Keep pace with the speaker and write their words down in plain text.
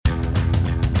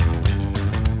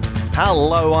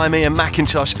Hello, I'm Ian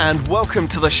McIntosh, and welcome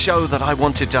to the show that I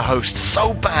wanted to host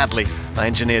so badly. I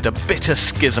engineered a bitter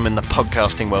schism in the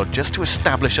podcasting world just to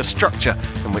establish a structure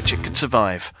in which it could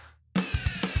survive.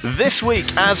 This week,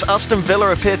 as Aston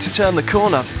Villa appear to turn the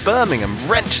corner, Birmingham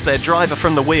wrench their driver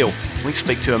from the wheel. We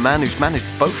speak to a man who's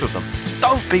managed both of them.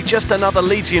 Don't be just another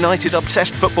Leeds United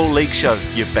obsessed Football League show,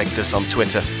 you begged us on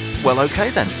Twitter. Well, okay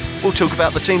then. We'll talk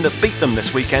about the team that beat them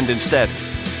this weekend instead.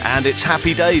 And it's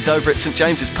happy days over at St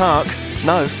James's Park.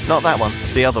 No, not that one,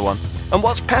 the other one. And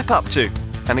what's Pep up to?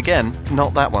 And again,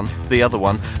 not that one, the other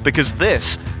one, because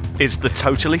this is the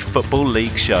Totally Football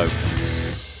League show.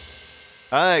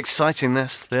 Exciting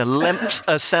this. The lengths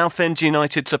a Southend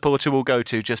United supporter will go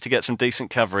to just to get some decent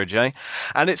coverage, eh?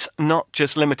 And it's not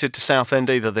just limited to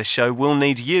Southend either, this show. We'll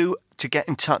need you to get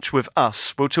in touch with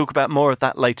us. We'll talk about more of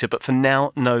that later, but for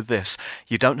now, know this.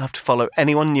 You don't have to follow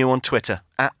anyone new on Twitter.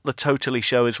 At The Totally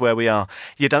Show is where we are.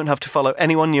 You don't have to follow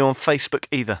anyone new on Facebook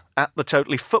either. At The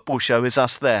Totally Football Show is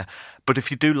us there. But if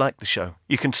you do like the show,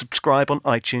 you can subscribe on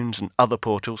iTunes and other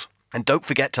portals. And don't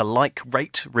forget to like,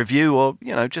 rate, review, or,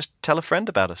 just tell a friend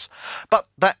about us. But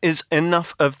that is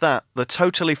enough of that. The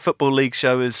Totally Football League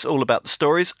show is all about the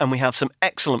stories, and we have some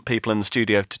excellent people in the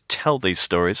studio to tell these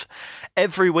stories.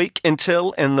 Every week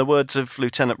until, in the words of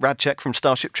Lieutenant Radchek from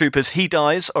Starship Troopers, he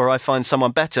dies or I find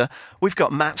someone better, we've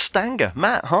got Matt Stanger.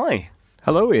 Matt, hi.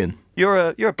 Hello, Ian.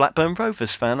 You're a Blackburn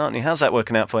Rovers fan, aren't you? How's that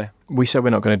working out for you? We said we're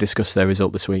not going to discuss their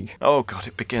result this week. Oh, God,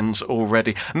 it begins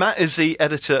already. Matt is the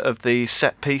editor of the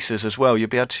Set Pieces as well. You'll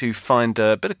be able to find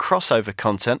a bit of crossover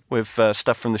content with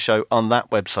stuff from the show on that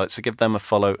website, so give them a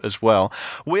follow as well.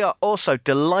 We are also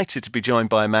delighted to be joined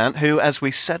by a man who, as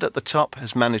we said at the top,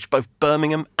 has managed both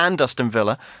Birmingham and Aston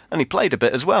Villa, and he played a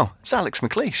bit as well. It's Alex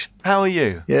McLeish. How are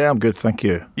you? Yeah, I'm good, thank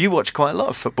you. You watch quite a lot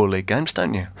of Football League games,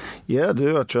 don't you? Yeah, I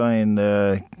do. I try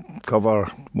and cover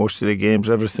most of the games,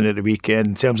 everything at the weekend.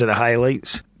 In terms of the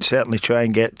highlights, certainly try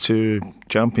and get to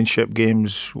championship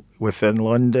games within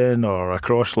London or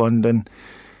across London,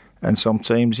 and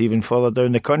sometimes even further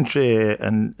down the country.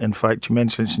 And in fact, you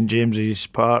mentioned St James's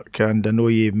Park, and I know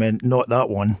you meant not that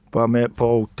one, but I met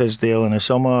Paul Tisdale in the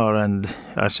summer, and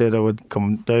I said I would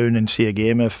come down and see a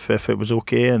game if it was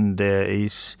okay, and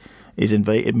he's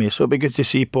invited me. So it'll be good to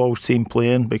see Paul's team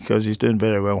playing because he's doing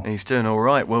very well. He's doing all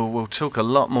right. Well, we'll talk a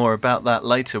lot more about that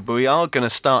later, but we are going to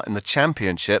start in the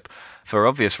Championship for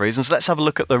obvious reasons. Let's have a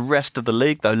look at the rest of the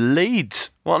league, though.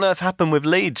 Leeds. What on earth happened with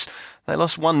Leeds? They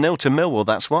lost 1-0 to Millwall,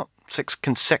 that's what. 6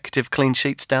 consecutive clean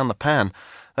sheets down the pan.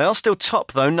 They are still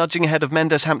top, though, nudging ahead of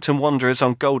Mendes Hampton Wanderers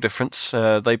on goal difference.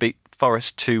 They beat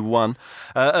Forest 2-1.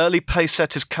 Early pace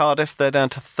setters Cardiff, they're down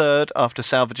to third after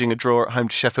salvaging a draw at home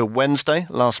to Sheffield Wednesday.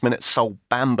 Last minute Sol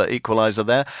Bamba equaliser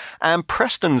there. And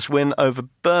Preston's win over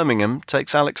Birmingham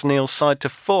takes Alex Neil's side to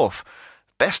fourth.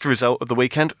 Best result of the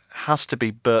weekend has to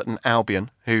be Burton Albion,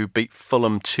 who beat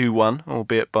Fulham 2-1,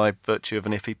 albeit by virtue of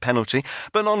an iffy penalty.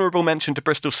 But an honourable mention to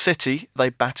Bristol City, they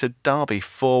battered Derby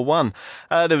 4-1.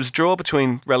 There was a draw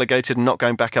between relegated and not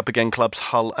going back up again clubs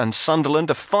Hull and Sunderland,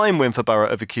 a fine win for Borough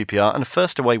over QPR, and a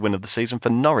first away win of the season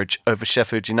for Norwich over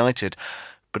Sheffield United.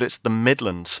 But it's the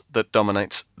Midlands that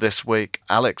dominates this week.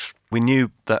 Alex, we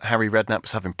knew that Harry Redknapp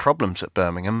was having problems at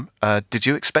Birmingham. Did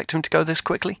you expect him to go this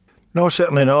quickly? No,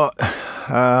 certainly not.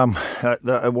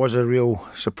 It was a real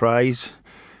surprise.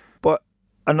 But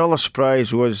another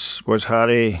surprise was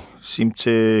Harry seemed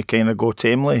to kind of go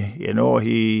tamely.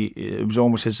 It was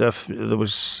almost as if there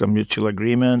was some mutual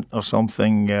agreement or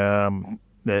something,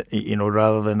 that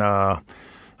rather than a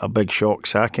big shock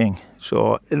sacking.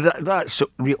 So that's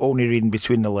only reading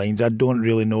between the lines. I don't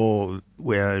really know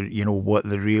what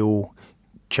the real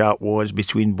chat was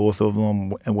between both of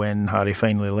them when Harry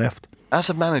finally left. As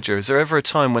a manager, is there ever a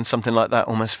time when something like that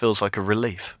almost feels like a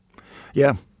relief?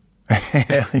 Yeah,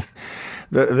 definitely.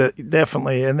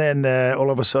 And then all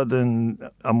of a sudden,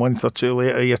 a month or two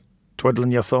later, you're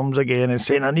twiddling your thumbs again and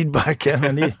saying, I need back in.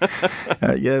 The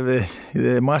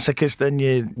masochist in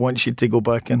you wants you to go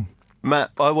back in.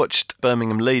 Matt, I watched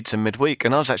Birmingham Leeds in midweek,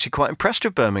 and I was actually quite impressed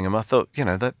with Birmingham. I thought,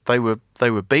 that they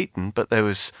were beaten, but there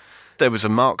was a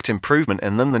marked improvement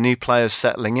in them, the new players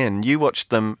settling in. You watched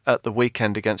them at the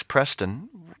weekend against Preston.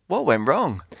 What went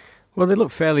wrong? Well, they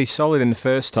looked fairly solid in the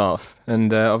first half,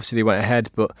 and obviously they went ahead,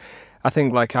 but I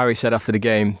think, like Harry said after the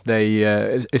game, they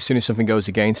as soon as something goes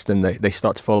against them, they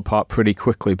start to fall apart pretty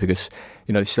quickly because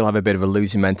they still have a bit of a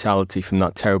losing mentality from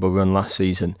that terrible run last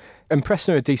season. And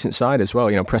Preston are a decent side as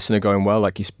well. Preston are going well,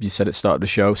 like you said at the start of the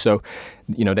show. So,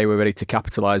 they were ready to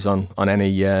capitalise on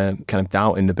any kind of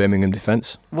doubt in the Birmingham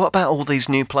defence. What about all these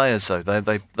new players, though?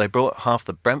 They brought half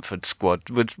the Brentford squad.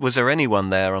 Was there anyone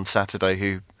there on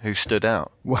Saturday who stood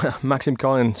out? Well, Maxim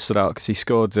Collins stood out because he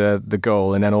scored the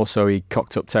goal, and then also he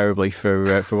cocked up terribly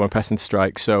for one of Preston's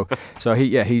strikes. So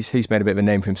he's made a bit of a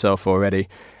name for himself already.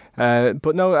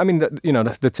 But no, I mean,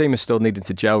 the team is still needed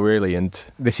to gel, really, and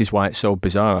this is why it's so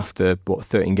bizarre after,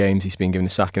 13 games he's been given a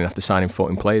sacking after signing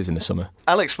 14 players in the summer.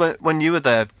 Alex, when you were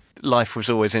there, life was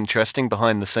always interesting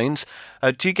behind the scenes.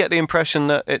 Do you get the impression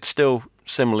that it's still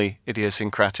similarly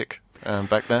idiosyncratic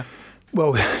back there?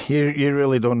 Well, you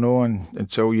really don't know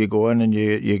until you go in and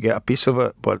you get a piece of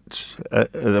it, but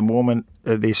at the moment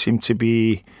they seem to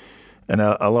be in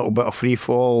a little bit of free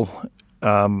fall.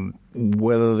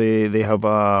 Whether they have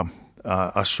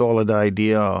a solid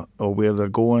idea of where they're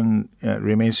going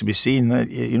remains to be seen.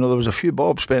 There was a few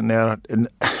bob spent there, and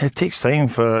it takes time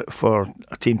for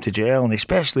a team to gel, and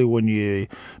especially when you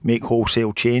make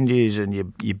wholesale changes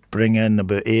and you bring in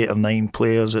about 8 or 9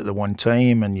 players at the one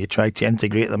time and you try to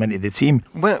integrate them into the team.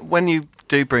 When you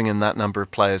do bring in that number of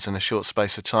players in a short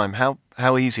space of time,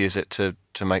 how easy is it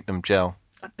to make them gel?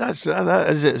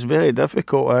 It's very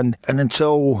difficult, and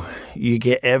until you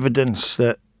get evidence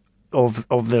that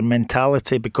of their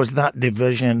mentality, because that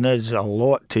division is a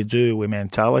lot to do with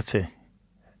mentality.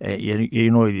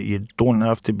 You don't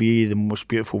have to be the most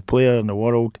beautiful player in the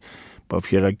world, but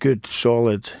if you're a good,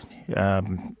 solid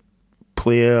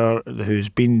player who's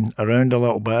been around a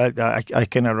little bit, I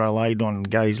kind of relied on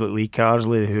guys like Lee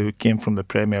Carsley, who came from the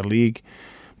Premier League,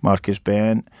 Marcus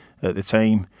Bent at the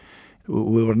time.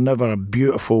 We were never a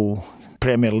beautiful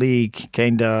Premier League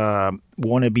kind of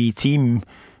wannabe team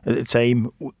at the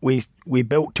time. We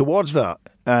built towards that,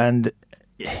 and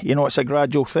it's a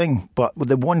gradual thing. But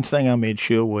the one thing I made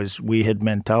sure was we had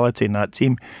mentality in that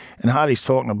team. And Harry's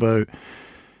talking about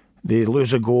they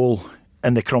lose a goal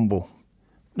and they crumble.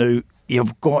 Now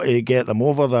you've got to get them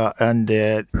over that and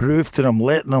prove to them,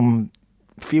 let them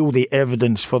feel the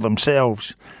evidence for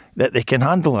themselves that they can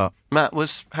handle that. Matt,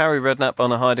 was Harry Redknapp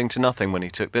on a hiding to nothing when he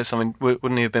took this? I mean,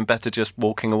 wouldn't he have been better just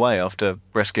walking away after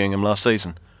rescuing him last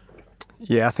season?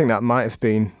 Yeah, I think that might have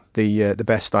been the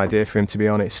best idea for him, to be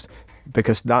honest,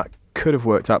 because that could have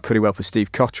worked out pretty well for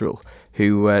Steve Cotterill,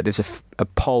 who there's a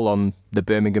poll on the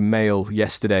Birmingham Mail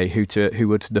yesterday who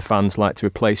would the fans like to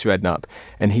replace Redknapp,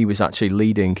 and he was actually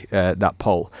leading that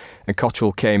poll. And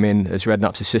Cotterill came in as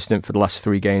Redknapp's assistant for the last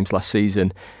 3 games last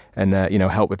season, and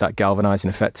helped with that galvanising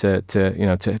effect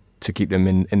to keep them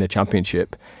in the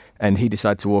Championship. And he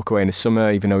decided to walk away in the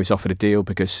summer, even though he's offered a deal,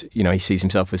 because he sees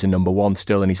himself as a number 1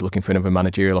 still, and he's looking for another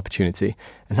managerial opportunity.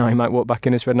 And now he might walk back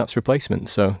in as Redknapp's repllement.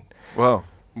 So, well,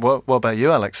 what about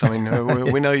you, Alex? I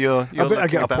mean, we know you're. I bet I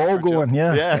get a poll going.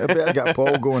 Yeah, I bet I get a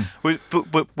poll going.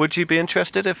 Would you be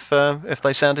interested if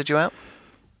they sounded you out?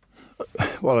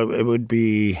 Well, it would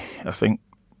be, I think,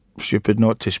 stupid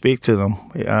not to speak to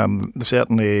them.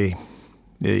 Certainly,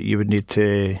 you would need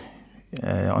to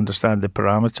understand the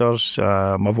parameters.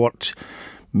 I've worked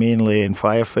mainly in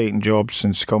firefighting jobs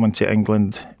since coming to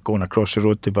England. Going across the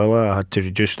road to Villa, I had to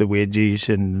reduce the wages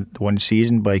in one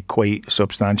season by quite a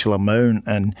substantial amount.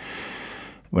 And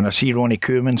when I see Ronnie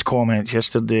Koeman's comments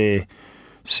yesterday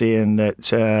saying that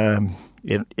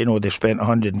they spent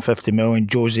 150 million,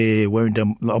 Jose wound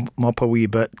them up a wee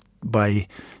bit by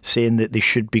saying that they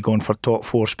should be going for top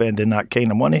 4 spending that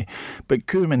kind of money. But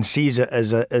Koeman sees it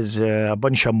as a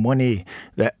bunch of money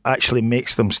that actually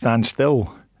makes them stand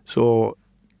still. So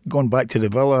going back to the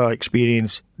Villa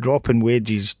experience, dropping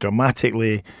wages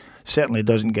dramatically certainly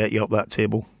doesn't get you up that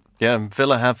table. Yeah,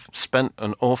 Villa have spent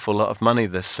an awful lot of money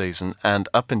this season, and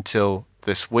up until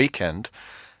this weekend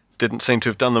didn't seem to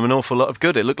have done them an awful lot of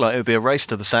good. It looked like it would be a race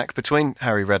to the sack between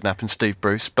Harry Redknapp and Steve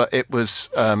Bruce, but it was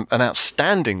an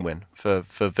outstanding win for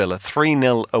Villa,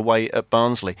 3-0 away at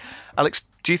Barnsley. Alex,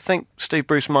 do you think Steve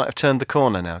Bruce might have turned the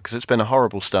corner now? Because it's been a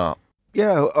horrible start.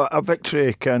 Yeah, a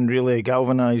victory can really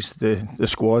galvanise the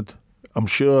squad. I'm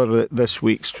sure that this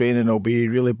week's training will be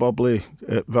really bubbly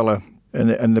at Villa,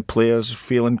 and the players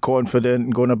feeling confident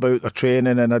and going about their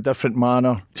training in a different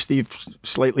manner. Steve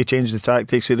slightly changed the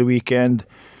tactics at the weekend.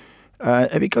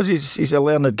 Because he's a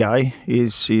learned guy,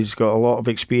 he's got a lot of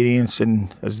experience,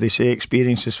 and as they say,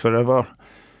 experience is forever.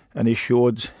 And he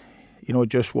showed,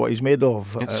 just what he's made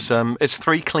of. It's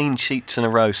 3 clean sheets in a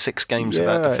row, 6 games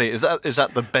without defeat. Is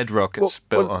that the bedrock it's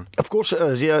built on? Of course it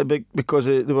is. Yeah, because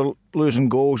they were losing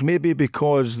goals. Maybe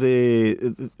because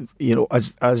as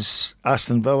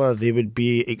Aston Villa, they would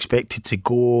be expected to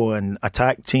go and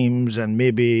attack teams and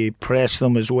maybe press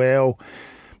them as well.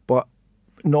 But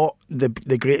not the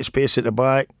greatest pace at the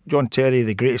back. John Terry,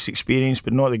 the greatest experience,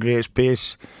 but not the greatest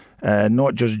pace.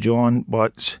 Not just John,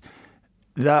 but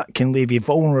that can leave you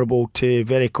vulnerable to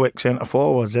very quick centre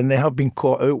forwards, and they have been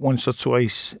caught out once or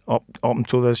twice up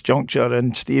until this juncture.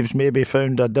 And Steve's maybe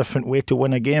found a different way to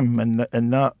win a game, and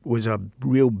that was a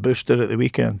real booster at the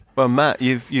weekend. Well, Matt,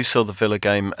 you saw the Villa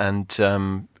game, and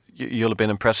you'll have been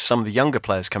impressed with some of the younger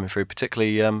players coming through,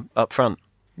 particularly up front.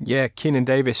 Yeah, Keenan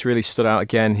Davis really stood out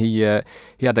again. He had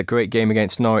that great game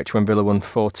against Norwich when Villa won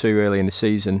 4-2 early in the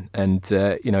season, and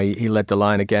he led the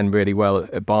line again really well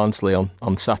at Barnsley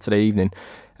on Saturday evening.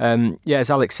 As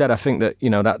Alex said, I think that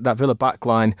that Villa back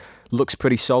line looks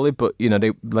pretty solid, but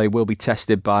they will be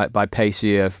tested by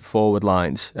pacier forward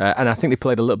lines, and I think they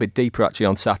played a little bit deeper actually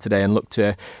on Saturday and looked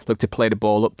to play the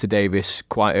ball up to Davis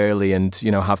quite early and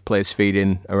have players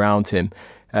feeding around him.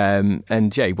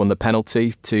 He won the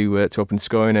penalty to open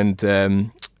scoring and to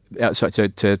set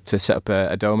up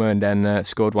a Adoma, and then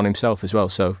scored one himself as well.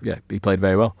 So he played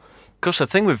very well. Of course, the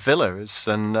thing with Villa is,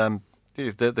 and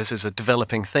this is a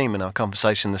developing theme in our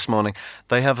conversation this morning,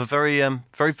 they have a very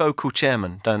vocal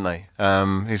chairman, don't they?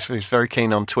 He's very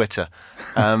keen on Twitter.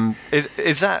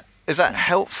 Is that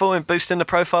helpful in boosting the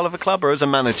profile of a club, or as a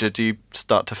manager do you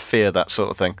start to fear that sort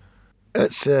of thing?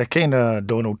 It's kind of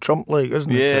Donald Trump-like, isn't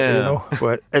it? Yeah.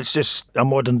 But it's just a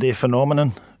modern-day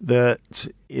phenomenon that,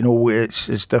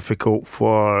 it's difficult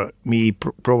for me,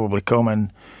 probably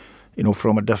coming,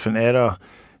 from a different era,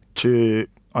 to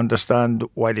understand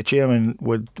why the chairman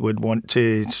would want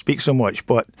to speak so much.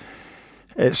 But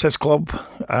it's his club,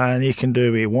 and he can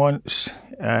do what he wants.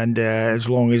 And as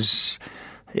long as...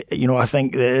 I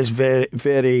think that it's very,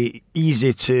 very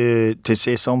easy to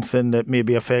say something that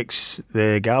maybe affects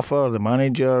the gaffer, the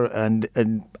manager, and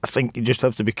I think you just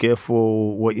have to be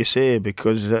careful what you say,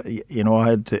 because I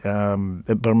had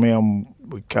at Birmingham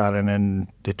with Karen and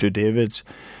the two Davids,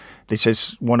 they said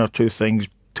one or two things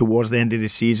towards the end of the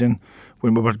season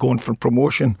when we were going for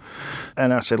promotion,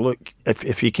 and I said, look,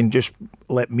 if you can just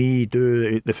let me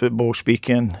do the football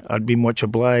speaking, I'd be much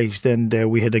obliged. And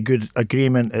we had a good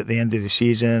agreement at the end of the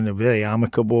season, very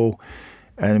amicable,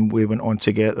 and we went on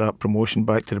to get that promotion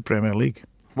back to the Premier League.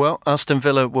 Well, Aston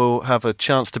Villa will have a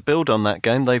chance to build on that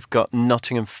game. They've got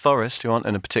Nottingham Forest, who aren't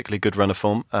in a particularly good run of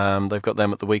form. They've got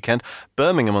them at the weekend.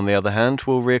 Birmingham, on the other hand,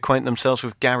 will reacquaint themselves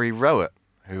with Gary Rowett,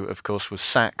 who, of course, was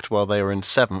sacked while they were in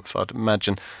 7th. I'd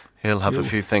imagine he'll have a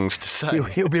few things to say.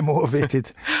 He'll be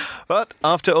motivated. But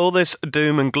after all this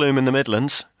doom and gloom in the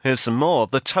Midlands, here's some more.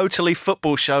 The Totally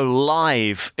Football Show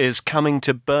Live is coming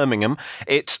to Birmingham.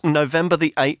 It's November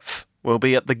the 8th. We'll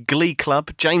be at the Glee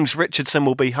Club. James Richardson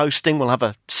will be hosting. We'll have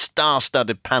a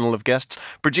star-studded panel of guests.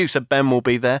 Producer Ben will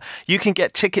be there. You can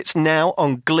get tickets now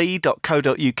on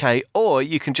glee.co.uk, or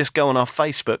you can just go on our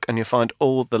Facebook and you'll find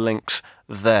all the links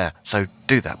there. So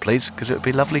do that, please, because it would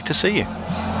be lovely to see you.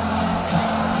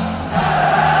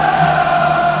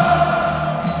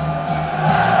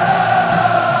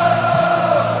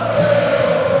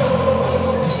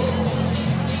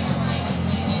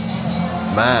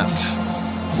 Matt,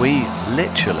 we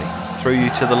literally threw you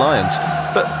to the Lions.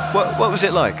 But what was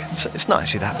it like? It's not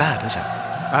actually that bad, is it?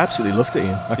 I absolutely loved it,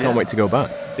 Ian. I can't wait to go back.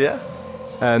 Yeah?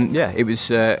 It was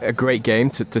a great game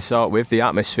to start with. The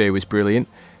atmosphere was brilliant.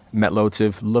 Met loads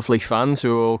of lovely fans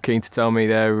who were all keen to tell me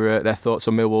their thoughts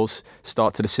on Millwall's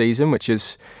start to the season, which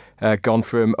has gone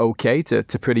from okay to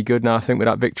pretty good now, I think, with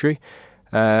that victory.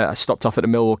 I stopped off at the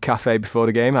Millwall Cafe before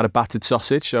the game, had a battered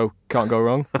sausage, so can't go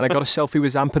wrong. And I got a selfie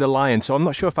with Zampa the Lion, so I'm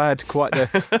not sure if I had quite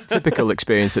the typical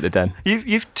experience at the Den.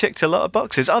 You've ticked a lot of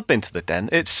boxes. I've been to the Den.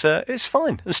 It's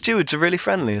fine. The stewards are really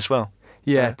friendly as well.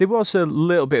 Yeah, there was a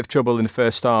little bit of trouble in the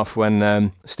first half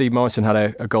when Steve Morrison had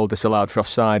a goal disallowed for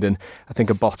offside, and I think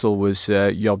a bottle was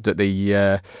yobbed at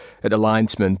the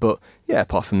linesman. But yeah,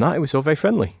 apart from that, it was all very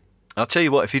friendly. I'll tell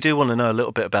you what, if you do want to know a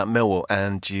little bit about Millwall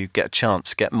and you get a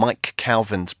chance, get Mike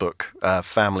Calvin's book,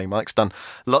 Family. Mike's done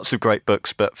lots of great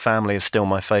books, but Family is still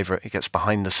my favourite. He gets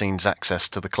behind-the-scenes access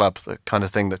to the club, the kind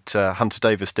of thing that Hunter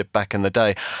Davis did back in the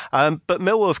day. But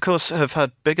Millwall, of course, have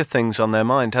had bigger things on their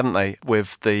mind, haven't they,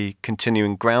 with the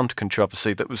continuing ground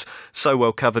controversy that was so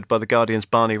well covered by The Guardian's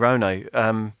Barney Ronay.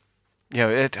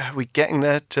 Are we getting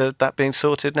there to that being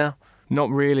sorted now? Not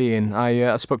really, Ian.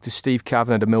 I spoke to Steve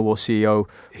Kavanagh, the Millwall CEO.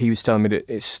 He was telling me that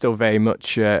it's still very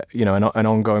much an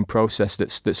ongoing process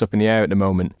that's up in the air at the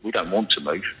moment. We don't want to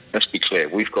move. Let's be clear.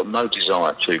 We've got no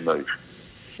desire to move.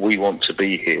 We want to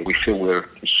be here. We feel we're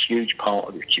a huge part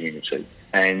of the community.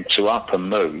 And to up and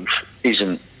move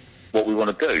isn't what we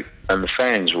want to do. And the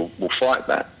fans will fight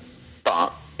that.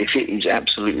 But if it is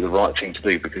absolutely the right thing to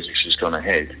do because this has gone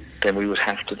ahead, then we would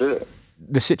have to do it.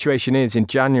 the situation is, in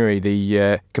January,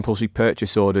 the compulsory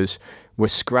purchase orders were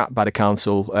scrapped by the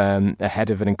council ahead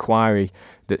of an inquiry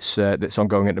that's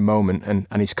ongoing at the moment, and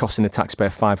he's costing the taxpayer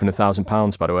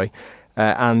 £500,000, by the way.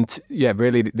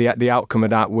 Really, the outcome of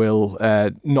that will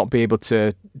not be able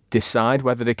to decide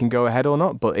whether they can go ahead or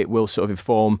not, but it will sort of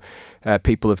inform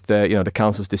people of the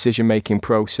council's decision-making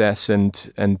process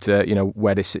and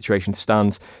where this situation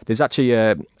stands. There's actually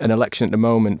an election at the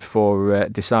moment for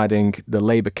deciding the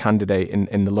Labour candidate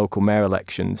in the local mayor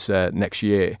elections next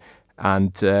year,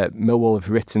 and Millwall have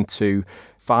written to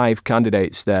 5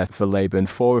 candidates there for Labour, and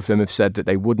 4 of them have said that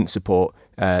they wouldn't support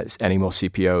any more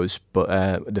CPOs, but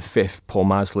the 5th, Paul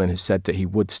Maslin, has said that he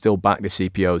would still back the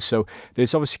CPOs. So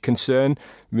there's obviously concern.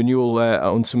 Renewal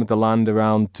on some of the land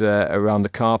around the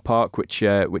car park, which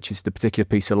is the particular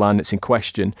piece of land that's in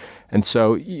question. And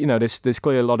so, there's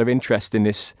clearly a lot of interest in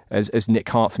this, as Nick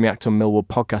Hart from the Act on Millwall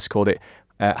podcast called it,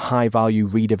 high-value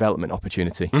redevelopment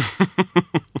opportunity.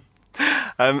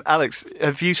 Alex,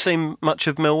 have you seen much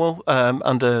of Millwall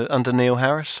under Neil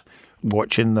Harris?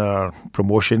 Watching their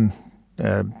promotion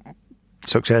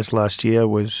success last year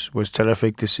was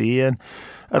terrific to see, and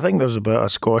I think there's a bit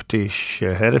of Scottish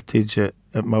heritage at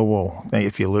Millwall. I think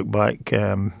if you look back,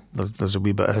 there's a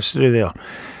wee bit of history there.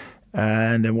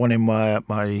 And then one of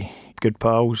my good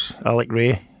pals, Alec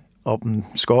Ray, up in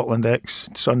Scotland,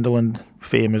 ex-Sunderland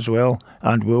fame as well,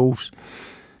 and Wolves,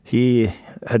 he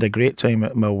had a great time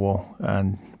at Millwall,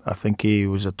 and I think he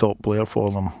was a top player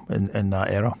for them in that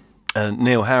era.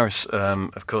 Neil Harris,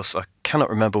 of course, I cannot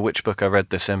remember which book I read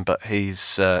this in, but his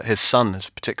son is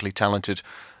a particularly talented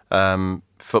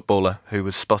footballer who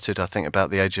was spotted, I think, about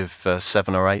the age of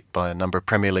 7 or 8 by a number of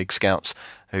Premier League scouts,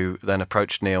 who then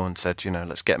approached Neil and said,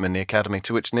 let's get him in the academy,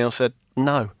 to which Neil said,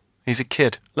 no, he's a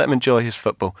kid, let him enjoy his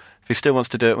football. If he still wants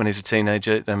to do it when he's a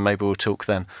teenager, then maybe we'll talk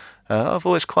then. I've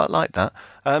always quite liked that.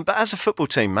 But as a football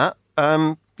team, Matt,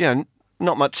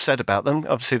 not much said about them.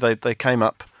 Obviously, they came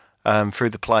up through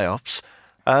the playoffs.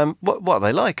 What are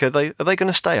they like? Are they going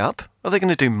to stay up? Are they going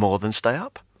to do more than stay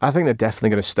up? I think they're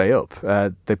definitely going to stay up.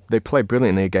 They played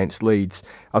brilliantly against Leeds.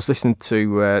 I was listening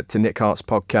to Nick Hart's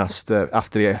podcast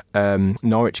after the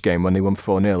Norwich game when they won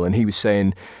 4-0, and he was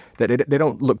saying that they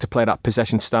don't look to play that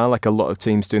possession style like a lot of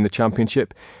teams do in the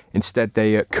Championship. Instead,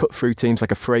 they cut through teams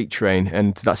like a freight train,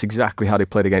 and that's exactly how they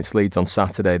played against Leeds on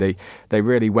Saturday. They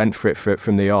really went for it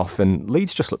from the off, and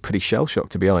Leeds just looked pretty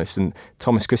shell-shocked, to be honest. And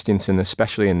Thomas Christiansen,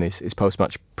 especially in his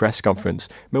post-match press conference.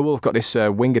 Millwall have got this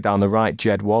winger down the right,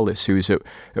 Jed Wallace, who was at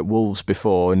Wolves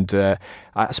before, and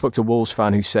I spoke to a Wolves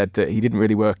fan who said that he didn't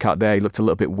really work out there. He looked a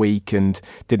little bit weak and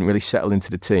didn't really settle into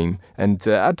the team. And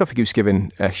I don't think he was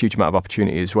given a huge amount of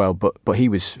opportunity as well. But he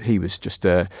was just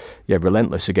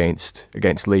relentless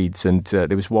against Leeds. And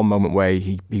there was one moment where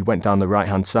he went down the right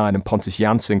hand side and Pontus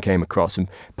Jansson came across. And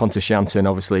Pontus Jansson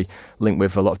obviously linked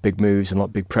with a lot of big moves and a lot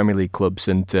of big Premier League clubs.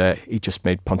 And he just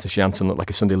made Pontus Jansson look like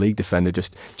a Sunday League defender.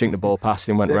 Just jinked the ball past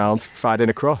him, went round, fired in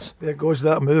a cross. There goes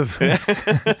that move.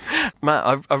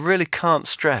 Matt, I really can't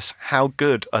stress how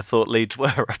good I thought Leeds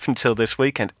were up until this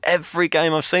weekend. Every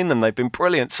game I've seen them, they've been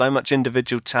brilliant. So much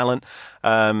individual talent,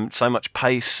 so much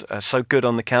pace, so good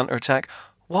on the counter-attack.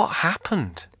 What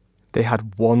happened? They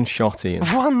had one shot, Ian.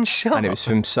 One shot? And it was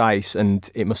from Saiss, and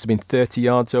it must have been 30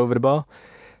 yards over the bar.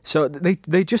 So they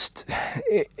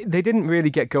didn't really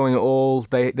get going at all.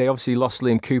 They obviously lost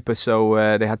Liam Cooper, so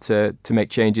they had to make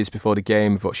changes before the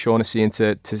game. Got Shaughnessy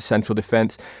into central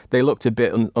defence. They looked a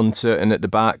bit uncertain at the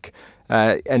back.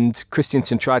 And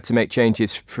Christiansen tried to make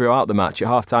changes throughout the match. At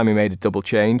half-time, he made a double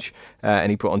change, and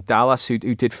he brought on Dallas, who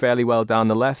did fairly well down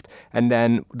the left. And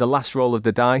then the last roll of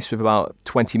the dice, with about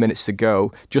 20 minutes to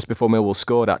go, just before Millwall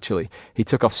scored, actually, he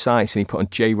took off Saiss and he put on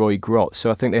J. Roy Grott.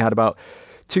 So I think they had about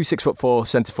 2 6'4"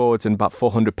 centre-forwards and about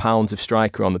 400 pounds of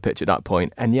striker on the pitch at that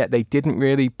point. And yet they didn't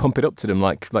really pump it up to them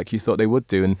like you thought they would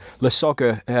do. And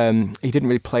Lasogga, he didn't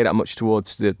really play that much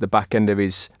towards the back end of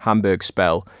his Hamburg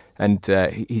spell. And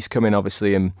he's come in,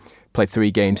 obviously, and played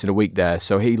 3 games in a week there.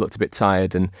 So he looked a bit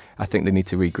tired, and I think they need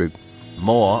to regroup.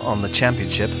 More on the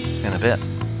Championship in a bit.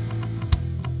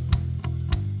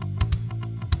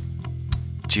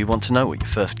 Do you want to know what your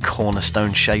first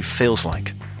cornerstone shave feels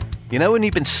like? You know when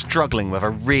you've been struggling with a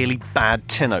really bad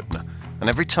tin opener, and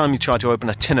every time you try to open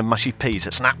a tin of mushy peas,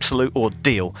 it's an absolute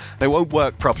ordeal. They won't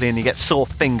work properly and you get sore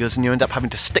fingers and you end up having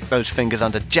to stick those fingers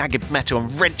under jagged metal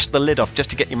and wrench the lid off just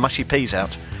to get your mushy peas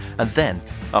out. And then,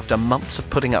 after months of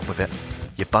putting up with it,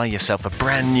 you buy yourself a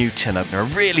brand new tin opener, a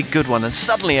really good one, and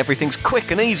suddenly everything's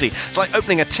quick and easy. It's like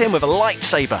opening a tin with a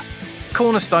lightsaber.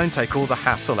 Cornerstone take all the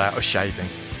hassle out of shaving.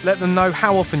 Let them know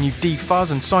how often you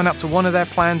defuzz and sign up to one of their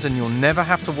plans, and you'll never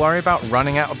have to worry about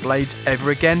running out of blades ever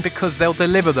again, because they'll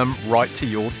deliver them right to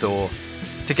your door.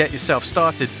 To get yourself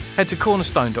started, head to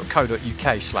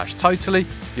cornerstone.co.uk/totally.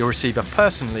 You'll receive a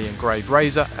personally engraved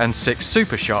razor and 6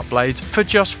 super sharp blades for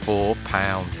just £4.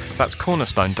 That's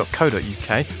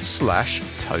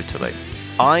cornerstone.co.uk/totally.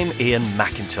 I'm Ian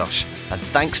McIntosh, and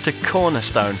thanks to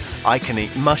Cornerstone, I can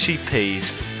eat mushy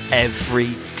peas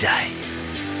every day.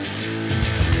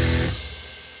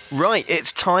 Right,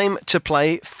 it's time to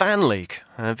play Fan League.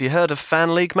 Have you heard of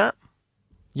Fan League, Matt?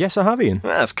 Yes, I have, Ian.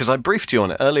 That's because I briefed you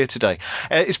on it earlier today.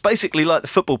 It's basically like the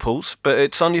football pools, but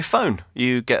it's on your phone.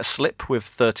 You get a slip with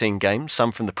 13 games,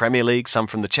 some from the Premier League, some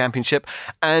from the Championship,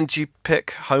 and you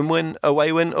pick home win,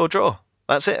 away win, or draw.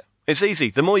 That's it. It's easy.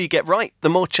 The more you get right, the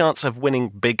more chance of winning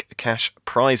big cash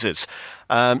prizes.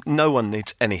 No one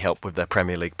needs any help with their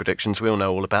Premier League predictions. We all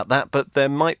know all about that, but there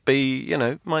might be,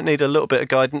 might need a little bit of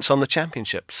guidance on the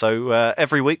Championship. So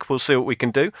every week we'll see what we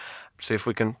can do. See if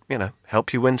we can,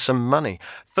 help you win some money.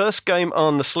 First game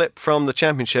on the slip from the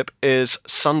Championship is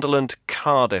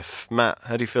Sunderland-Cardiff. Matt,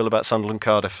 how do you feel about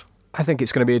Sunderland-Cardiff? I think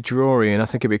it's going to be a draw, and I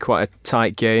think it'll be quite a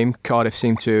tight game. Cardiff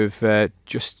seem to have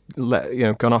just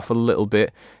gone off a little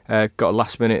bit, got a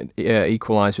last-minute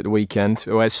equaliser at the weekend,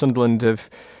 whereas Sunderland have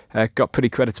got a pretty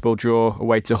creditable draw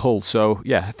away to Hull. So,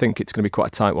 yeah, I think it's going to be quite a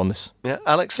tight one, this. Yeah,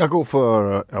 Alex? I'll go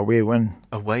for a away win.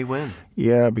 Away win?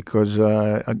 Yeah, because,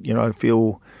 I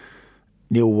feel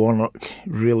Neil Warnock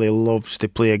really loves to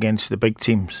play against the big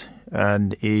teams,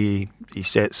 and he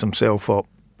sets himself up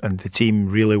and the team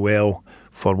really well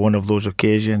for one of those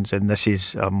occasions, and this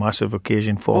is a massive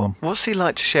occasion for him. What's he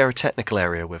like to share a technical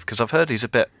area with? Because I've heard he's a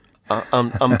bit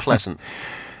unpleasant.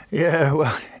 Yeah,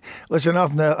 well, listen,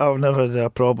 I've never had a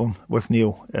problem with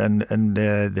Neil, and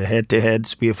the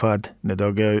head-to-heads we've had in the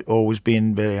dugout always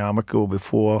been very amicable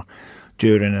before,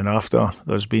 during and after.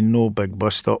 There's been no big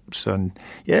bust-ups, and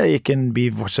yeah, you can be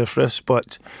vociferous,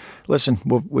 but listen,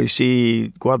 we see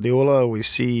Guardiola, we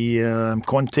see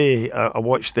Conte. I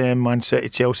watched them, Man City,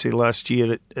 Chelsea last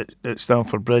year at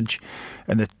Stamford Bridge,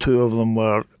 and the two of them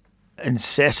were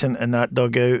incessant in that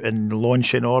dugout and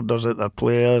launching orders at their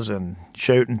players and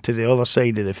shouting to the other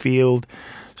side of the field.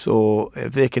 So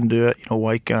if they can do it,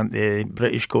 why can't the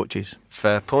British coaches?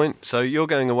 Fair point. So you're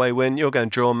going away win, you're going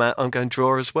draw, Matt, I'm going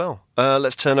draw as well.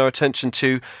 Let's turn our attention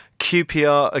to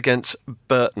QPR against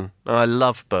Burton. I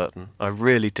love Burton, I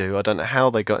really do. I don't know how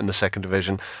they got in the second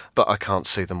division, but I can't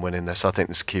see them winning this. I think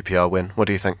this is a QPR win. What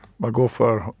do you think? I'll go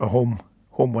for a home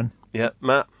win. Yeah,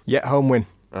 Matt? Yeah, home win.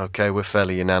 Okay, we're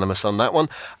fairly unanimous on that one.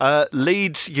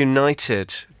 Leeds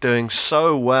United doing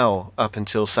so well up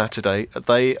until Saturday.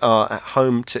 They are at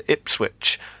home to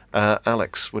Ipswich.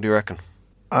 Alex, what do you reckon?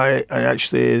 I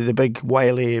actually, the big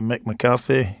wily Mick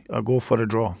McCarthy, I'll go for a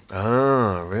draw.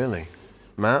 Ah, really?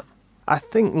 Matt? I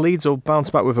think Leeds will bounce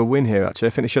back with a win here, actually.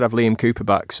 I think they should have Liam Cooper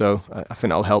back, so I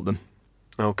think that'll help them.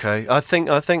 Okay, I think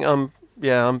I'm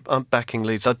backing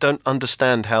Leeds. I don't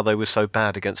understand how they were so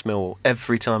bad against Millwall.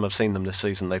 Every time I've seen them this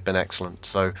season, they've been excellent.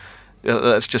 So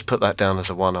let's just put that down as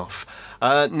a one-off.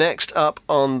 Next up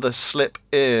on the slip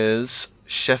is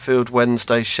Sheffield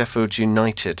Wednesday, Sheffield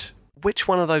United. Which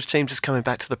one of those teams is coming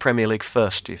back to the Premier League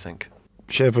first, do you think?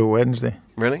 Sheffield Wednesday.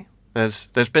 Really? There's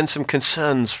been some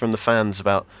concerns from the fans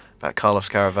about Carlos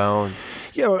Carvalho.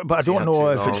 Yeah, but I don't know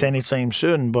if it's any time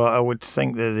soon, but I would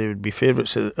think that they would be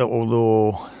favourites,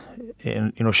 although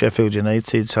Sheffield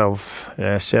United have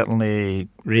certainly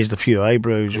raised a few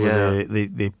eyebrows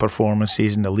with the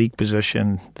performances in the league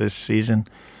position this season,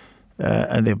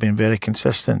 and they've been very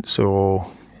consistent. So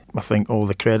I think all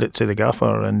the credit to the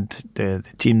gaffer and the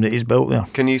team that he's built there.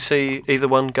 Can you see either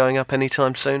one going up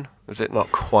anytime soon? Or is it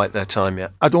not quite their time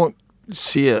yet? I don't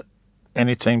see it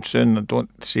anytime soon. I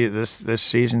don't see it this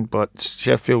season, but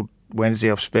Sheffield Wednesday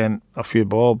have spent a few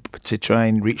bob to try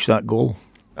and reach that goal.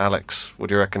 Alex, what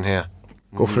do you reckon here?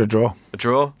 Go for a draw. A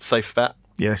draw? Safe bet?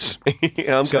 Yes.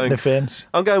 I'm going the fence.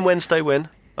 I'm going Wednesday win.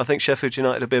 I think Sheffield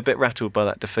United will be a bit rattled by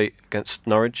that defeat against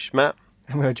Norwich. Matt?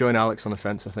 I'm going to join Alex on the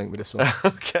fence, I think, with this one.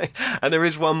 Okay. And there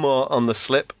is one more on the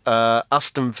slip.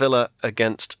 Aston Villa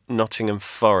against Nottingham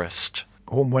Forest.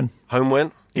 Home win. Home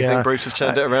win? You think Bruce has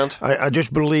turned it around? I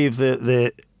just believe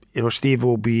that Steve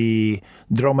will be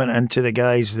drumming into the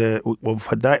guys that we've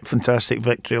had that fantastic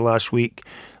victory last week.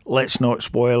 Let's not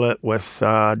spoil it with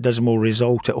a dismal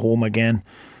result at home again.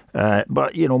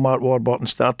 But, Mark Warburton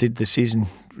started the season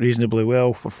reasonably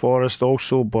well for Forest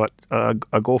also, but I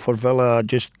go for Villa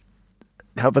just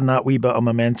having that wee bit of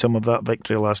momentum of that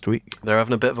victory last week. They're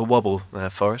having a bit of a wobble there,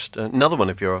 Forest. Another one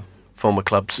of your former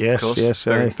clubs, yes, of course. Yes,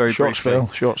 very short briefly.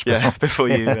 spell. Yeah, before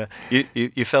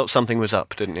you felt something was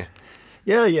up, didn't you?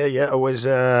 Yeah. It was,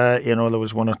 there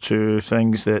was one or two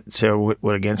things that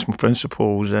were against my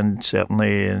principles, and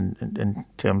certainly in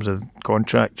terms of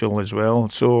contractual as well.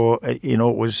 So,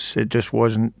 it just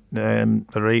wasn't the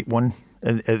right one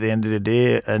at the end of the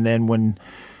day. And then when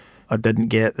I didn't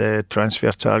get the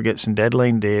transfer targets and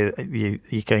deadline day,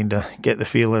 you kind of get the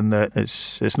feeling that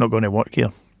it's not going to work here.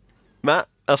 Matt,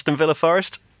 Aston Villa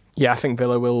Forest? Yeah, I think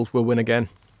Villa will win again.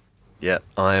 Yeah,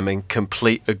 I am in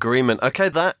complete agreement. OK,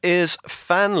 that is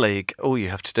Fan League. All you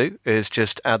have to do is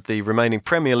just add the remaining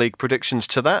Premier League predictions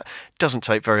to that. Doesn't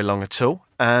take very long at all.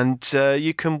 And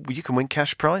you can win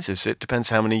cash prizes. It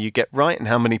depends how many you get right and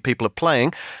how many people are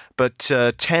playing. But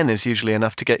 10 is usually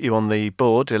enough to get you on the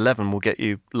board. 11 will get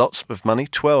you lots of money.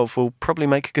 12 will probably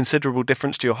make a considerable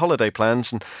difference to your holiday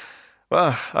plans. And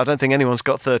well, I don't think anyone's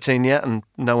got 13 yet, and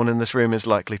no one in this room is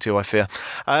likely to, I fear.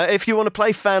 If you want to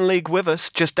play Fan League with us,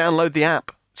 just download the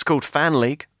app. It's called Fan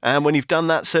League. And when you've done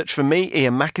that, search for me,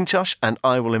 Ian McIntosh, and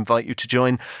I will invite you to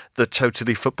join the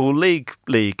Totally Football League.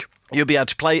 You'll be able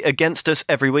to play against us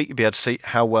every week. You'll be able to see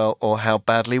how well or how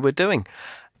badly we're doing.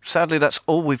 Sadly, that's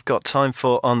all we've got time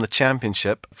for on the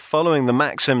Championship. Following the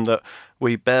maxim that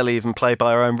we barely even play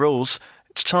by our own rules,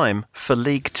 it's time for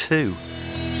League Two.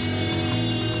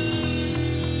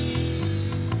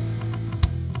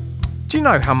 Do you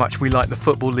know how much we like the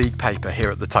Football League paper here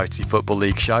at the Totally Football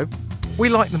League show? We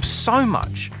like them so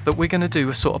much that we're going to do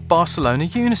a sort of Barcelona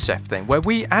UNICEF thing where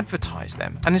we advertise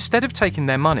them, and instead of taking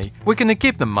their money, we're going to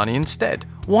give them money instead.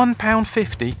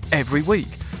 £1.50 every week,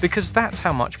 because that's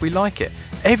how much we like it.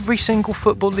 Every single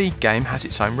Football League game has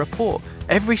its own report.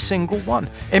 Every single one.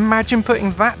 Imagine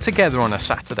putting that together on a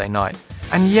Saturday night.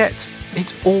 And yet,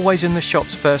 it's always in the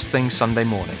shops first thing Sunday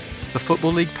morning. The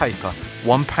Football League paper,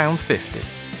 £1.50.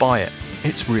 Buy it.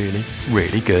 It's really,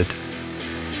 really good.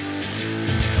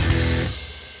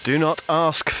 Do not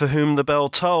ask for whom the bell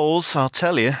tolls. I'll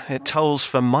tell you, it tolls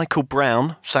for Michael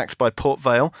Brown, sacked by Port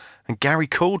Vale, and Gary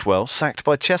Caldwell, sacked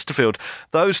by Chesterfield.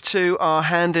 Those two are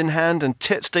hand in hand and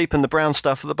tits deep in the brown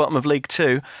stuff at the bottom of League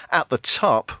Two. At the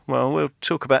top, well, we'll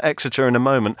talk about Exeter in a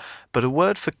moment, but a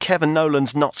word for Kevin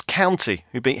Nolan's Notts County,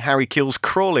 who beat Harry Keel's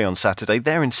Crawley on Saturday.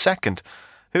 They're in second.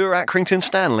 Who are Accrington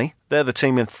Stanley? They're the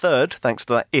team in third, thanks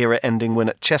to that era-ending win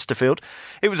at Chesterfield.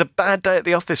 It was a bad day at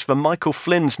the office for Michael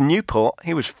Flynn's Newport.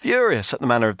 He was furious at the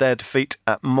manner of their defeat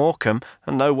at Morecambe,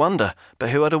 and no wonder.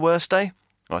 But who had a worse day?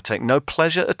 I take no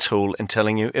pleasure at all in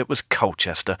telling you it was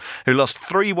Colchester, who lost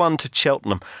 3-1 to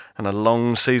Cheltenham, and a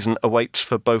long season awaits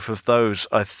for both of those,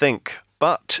 I think.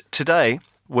 But today,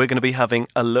 we're going to be having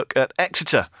a look at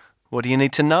Exeter. What do you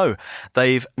need to know?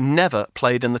 They've never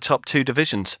played in the top two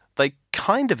divisions. They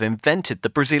kind of invented the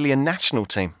Brazilian national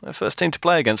team, their first team to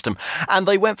play against them. And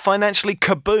they went financially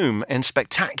kaboom in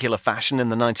spectacular fashion in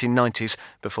the 1990s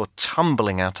before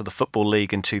tumbling out of the Football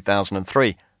League in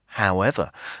 2003.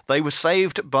 However, they were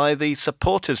saved by the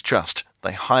Supporters Trust.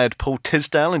 They hired Paul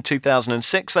Tisdale in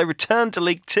 2006. They returned to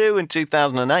League Two in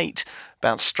 2008,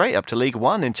 bounced straight up to League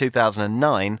One in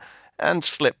 2009, and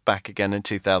slipped back again in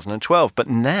 2012. But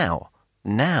now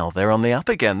they're on the up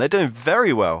again. They're doing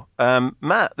very well.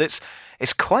 Matt,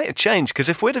 it's quite a change, because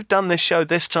if we'd have done this show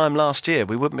this time last year,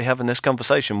 we wouldn't be having this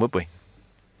conversation, would we?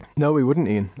 No, we wouldn't,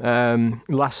 Ian.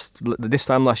 This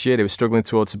time last year, they were struggling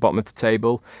towards the bottom of the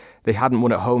table. They hadn't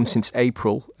won at home since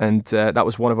April, and that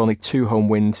was one of only 2 home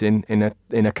wins in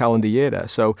a calendar year there.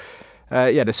 So,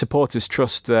 the Supporters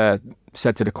Trust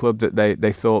said to the club that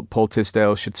they thought Paul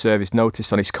Tisdale should serve his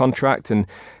notice on his contract, and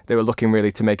they were looking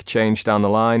really to make a change down the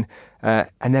line.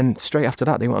 And then straight after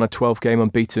that, they went on a 12-game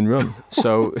unbeaten run.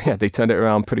 So, they turned it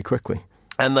around pretty quickly.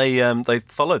 And they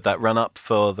followed that run up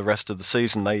for the rest of the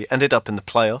season. They ended up in the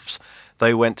playoffs.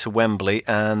 They went to Wembley,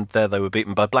 and there they were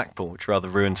beaten by Blackpool, which rather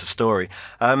ruins the story.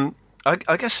 I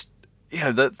guess,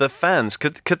 the fans,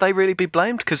 could they really be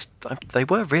blamed? Because they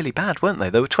were really bad, weren't they?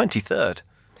 They were 23rd.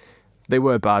 They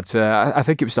were bad. I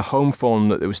think it was the home form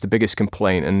that was the biggest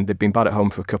complaint, and they'd been bad at home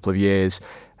for a couple of years.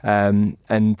 It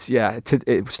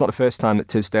was not the first time that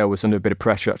Tisdale was under a bit of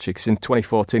pressure, actually, because in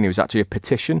 2014 there was actually a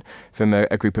petition from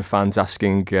a group of fans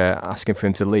asking for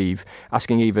him to leave,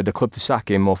 asking either the club to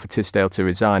sack him or for Tisdale to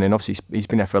resign. And obviously he's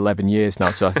been there for 11 years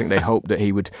now, so I think they hoped that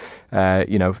he would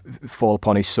fall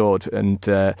upon his sword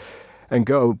and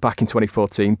go back in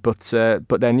 2014,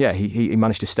 but then he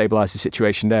managed to stabilise the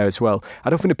situation there as well. I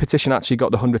don't think the petition actually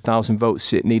got the 100,000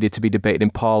 votes it needed to be debated in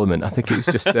Parliament. I think it was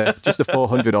just the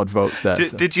 400 odd votes there.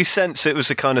 Did you sense it was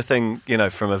the kind of thing,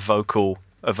 from a vocal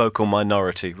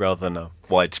minority rather than a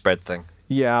widespread thing?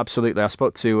 Yeah, absolutely. I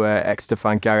spoke to Exeter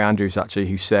fan Gary Andrews, actually,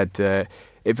 who said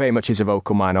it very much is a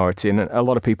vocal minority, and a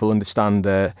lot of people understand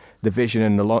the vision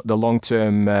and the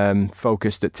long-term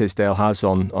focus that Tisdale has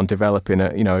on developing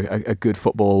a good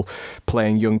football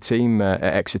playing young team at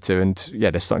Exeter, and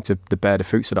they're starting to bear the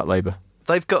fruits of that labour.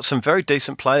 They've got some very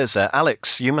decent players there.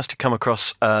 Alex, you must have come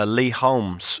across Lee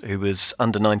Holmes, who was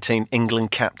under-19 England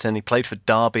captain. He played for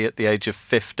Derby at the age of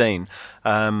 15.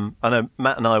 I know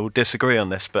Matt and I will disagree on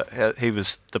this, but he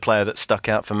was the player that stuck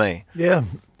out for me. Yeah,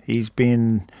 he's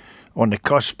been on the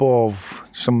cusp of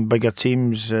some bigger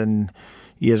teams in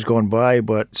years gone by,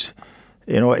 but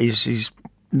he's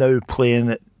now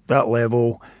playing at that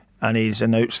level, and he's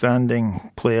an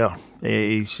outstanding player.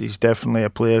 He's definitely a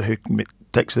player who can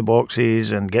ticks the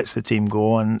boxes and gets the team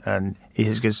going, and he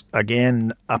is,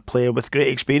 again, a player with great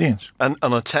experience. And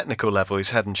on a technical level,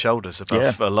 he's head and shoulders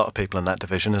above a lot of people in that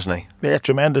division, isn't he? Yeah,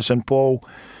 tremendous. And Paul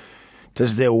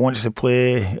Tisdale wants to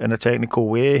play in a technical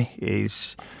way.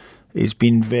 He's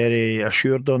been very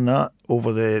assured on that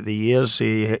over the years.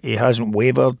 He hasn't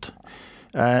wavered,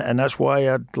 and that's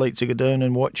why I'd like to go down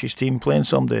and watch his team playing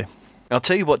someday. I'll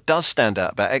tell you what does stand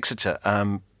out about Exeter,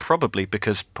 probably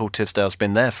because Paul Tisdale's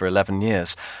been there for 11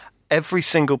 years. Every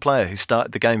single player who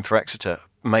started the game for Exeter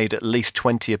made at least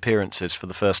 20 appearances for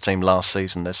the first team last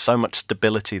season. There's so much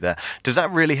stability there. Does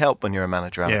that really help when you're a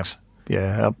manager, Alex?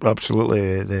 Yeah,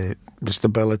 absolutely. The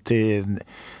stability and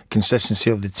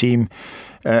consistency of the team.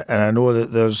 And I know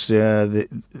that there's the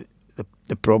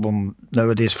problem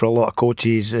nowadays for a lot of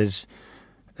coaches is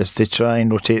to try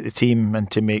and rotate the team and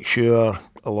to make sure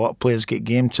a lot of players get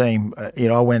game time.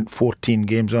 I went 14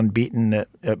 games unbeaten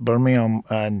at Birmingham,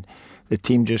 and the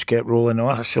team just kept rolling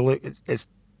on. I said, look, it's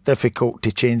difficult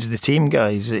to change the team,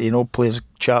 guys. Players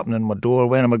chapping on my door.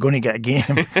 When am I going to get a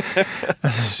game? I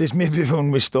says, maybe when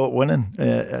we stop winning.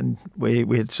 And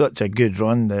we had such a good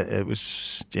run that it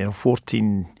was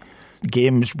 14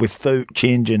 games without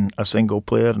changing a single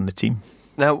player in the team.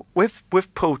 Now, with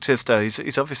Paul Tisdale,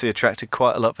 he's obviously attracted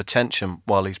quite a lot of attention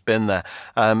while he's been there.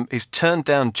 He's turned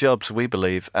down jobs, we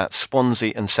believe, at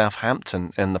Swansea and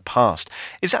Southampton in the past.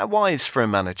 Is that wise for a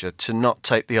manager to not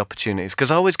take the opportunities? Because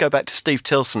I always go back to Steve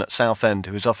Tilson at Southend,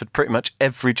 who was offered pretty much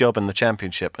every job in the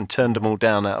Championship and turned them all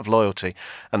down out of loyalty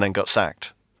and then got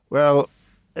sacked. Well,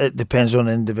 it depends on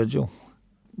the individual.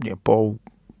 Paul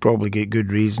probably get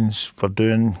good reasons for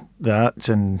doing that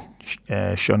and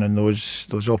shunning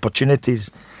those opportunities.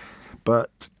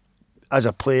 But as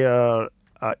a player,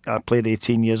 I played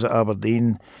 18 years at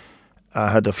Aberdeen. I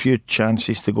had a few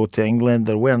chances to go to England.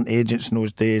 There weren't agents in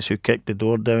those days who kicked the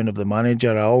door down of the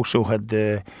manager. I also had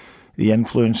the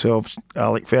influence of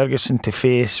Alec Ferguson to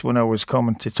face when I was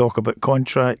coming to talk about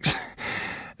contracts.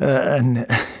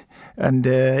 And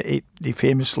he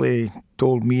famously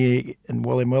told me and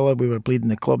Willie Miller we were bleeding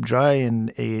the club dry,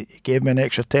 and he gave me an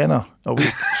extra tenner a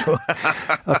week. So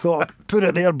I thought, put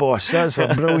it there, boss. That's a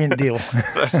brilliant deal.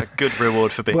 That's a good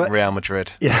reward for beating Real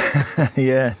Madrid.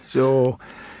 Yeah. So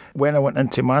when I went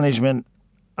into management,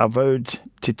 I vowed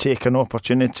to take an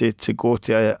opportunity to go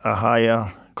to a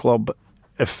higher club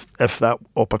if that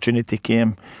opportunity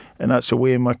came. And that's the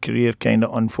way my career kind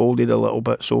of unfolded a little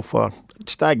bit so far.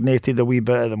 Stagnated a wee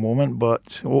bit at the moment,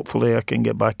 but hopefully I can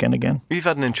get back in again. You've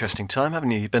had an interesting time, haven't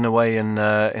you? You've been away in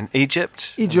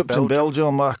Egypt? And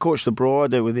Belgium. I coached abroad.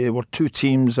 There were two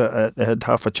teams that had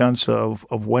half a chance of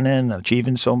winning,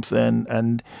 achieving something,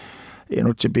 and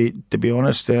to be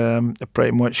honest, it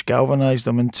pretty much galvanised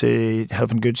them into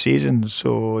having good seasons.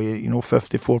 So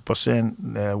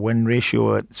 54% win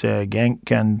ratio at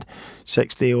Genk and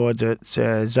 60 odd at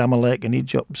Zamalek in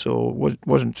Egypt. So it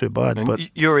wasn't too bad. And but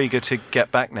you're eager to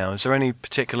get back now. Is there any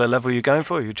particular level you're going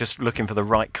for? Or you're just looking for the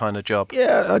right kind of job?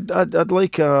 Yeah, I'd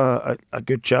like a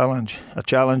good challenge. A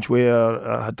challenge where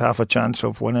I had half a chance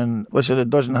of winning. Listen, it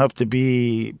doesn't have to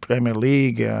be Premier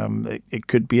League. It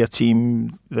could be a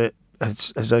team that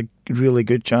has a really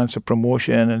good chance of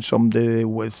promotion, and somebody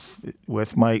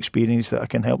with my experience that I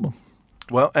can help them.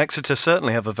 Well, Exeter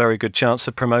certainly have a very good chance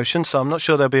of promotion, so I'm not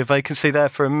sure there'll be a vacancy there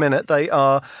for a minute. They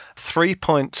are 3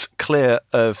 points clear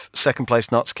of second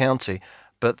place Notts County,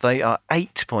 but they are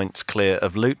 8 points clear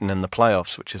of Luton in the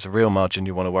playoffs, which is a real margin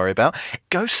you want to worry about.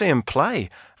 Go see them play.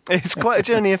 It's quite a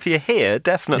journey if you're here,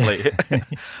 definitely.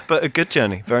 But a good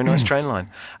journey. Very nice train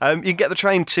line. You can get the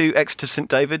train to Exeter St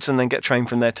David's and then get a train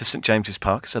from there to St James's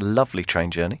Park. It's a lovely train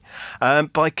journey.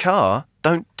 By car,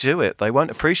 don't do it. They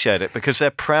won't appreciate it because they're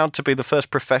proud to be the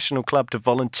first professional club to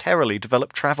voluntarily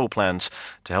develop travel plans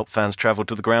to help fans travel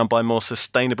to the ground by more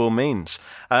sustainable means.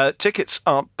 Tickets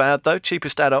aren't bad though.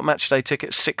 Cheapest adult matchday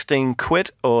ticket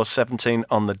 £16 or 17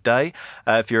 on the day.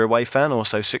 If you're a away fan,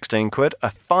 also £16, a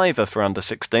 £5 for under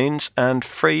 16s and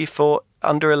free for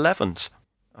under 11s.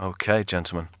 Okay,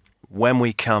 gentlemen. When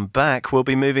we come back, we'll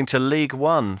be moving to League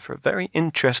One for a very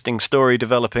interesting story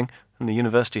developing in the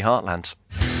University Heartlands.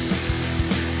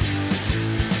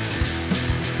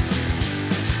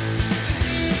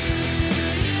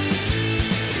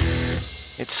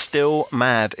 It's still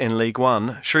mad in League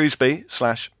One.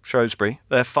 Shrewsbury/Shrewsbury,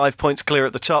 they're 5 points clear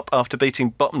at the top after beating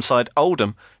bottom side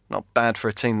Oldham. Not bad for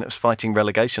a team that was fighting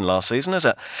relegation last season, is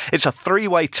it? It's a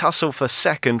three-way tussle for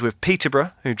second with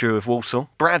Peterborough, who drew with Walsall,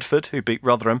 Bradford, who beat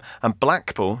Rotherham, and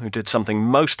Blackpool, who did something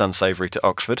most unsavoury to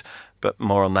Oxford. But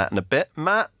more on that in a bit.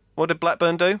 Matt, what did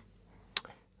Blackburn do?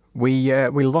 We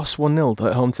lost 1-0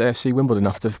 at home to FC Wimbledon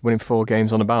after winning 4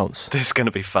 games on a bounce. This is going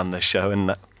to be fun, this show,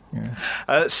 isn't it?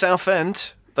 Yeah.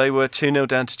 Southend, they were 2-0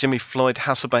 down to Jimmy Floyd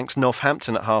Hasselbank's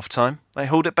Northampton at half-time. They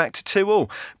hauled it back to 2-2,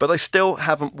 but they still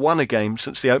haven't won a game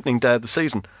since the opening day of the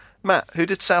season. Matt, who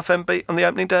did Southend beat on the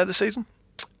opening day of the season?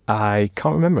 I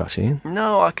can't remember, actually.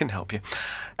 No, I can help you.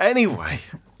 Anyway,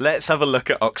 let's have a look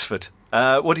at Oxford.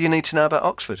 What do you need to know about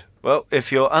Oxford? Well,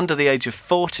 if you're under the age of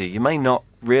 40, you may not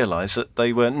realise that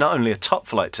they were not only a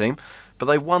top-flight team, but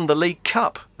they won the League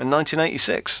Cup in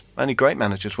 1986. Only great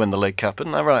managers win the League Cup,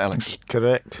 isn't that right, Alex?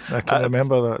 Correct. I can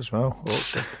remember that as well.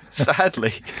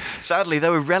 Sadly, they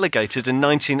were relegated in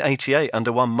 1988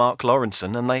 under one Mark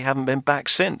Lawrenson, and they haven't been back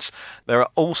since. There are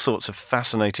all sorts of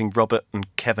fascinating Robert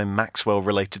and Kevin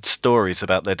Maxwell-related stories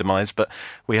about their demise, but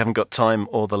we haven't got time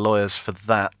or the lawyers for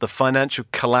that. The financial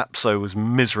collapse, though, was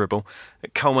miserable.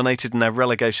 It culminated in their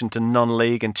relegation to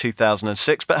non-league in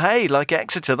 2006, but hey, like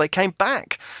Exeter, they came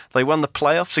back. They won the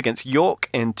playoffs against York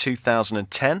in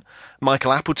 2010.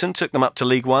 Michael Appleton took them up to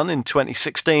League One in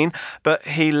 2016, but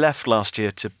he left last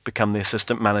year to become the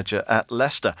assistant manager at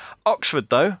Leicester. Oxford,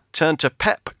 though, turned to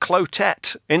Pep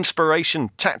Clotet,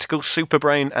 inspiration, tactical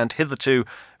superbrain, and hitherto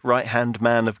right-hand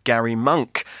man of Gary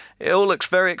Monk. It all looks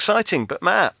very exciting, but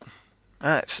Matt,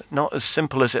 it's not as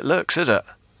simple as it looks, is it?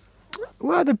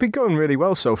 Well, they've been going really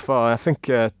well so far. I think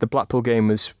the Blackpool game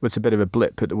was a bit of a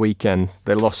blip at the weekend.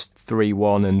 They lost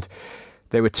 3-1 and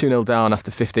they were 2-0 down after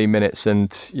 15 minutes,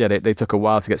 and yeah, they took a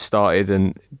while to get started,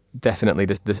 and definitely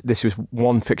this was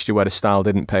one fixture where the style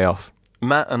didn't pay off.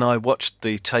 Matt and I watched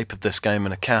the tape of this game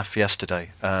in a cafe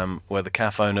yesterday, where the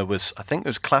cafe owner was, I think it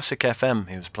was Classic FM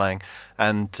he was playing,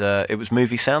 and it was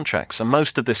movie soundtracks. And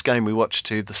most of this game we watched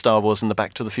to the Star Wars and the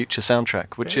Back to the Future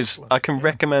soundtrack, which I can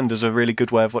recommend as a really good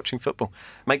way of watching football.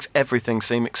 Makes everything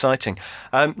seem exciting.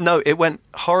 No, it went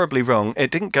horribly wrong.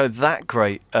 It didn't go that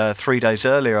great 3 days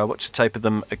earlier. I watched a tape of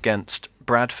them against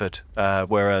Bradford,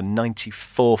 where a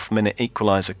 94th minute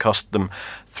equaliser cost them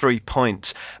 3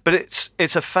 points. But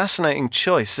it's a fascinating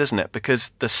choice, isn't it?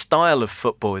 Because the style of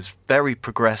football is very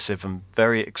progressive and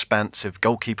very expansive.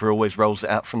 Goalkeeper always rolls it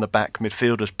out from the back.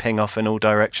 Midfielders ping off in all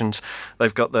directions.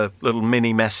 They've got the little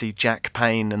mini Messi, Jack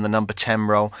Payne in the number 10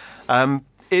 role.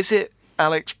 Is it,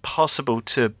 Alex, possible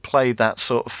to play that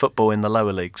sort of football in the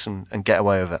lower leagues and get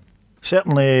away with it?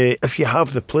 Certainly, if you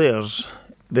have the players,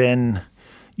 then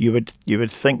you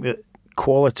would think that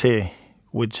quality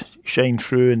would shine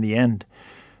through in the end,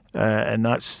 and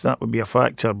that would be a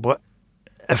factor. But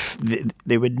if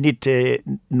they would need to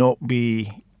not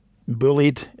be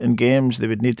bullied in games, they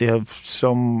would need to have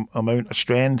some amount of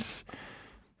strength,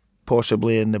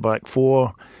 possibly in the back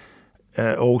four.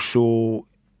 Also,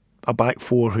 a back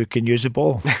four who can use the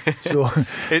ball. So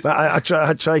I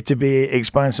tried to be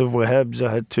expansive with Hibs.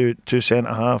 I had two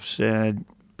centre halves.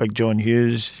 Big John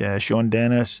Hughes, Sean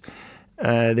Dennis.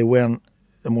 They weren't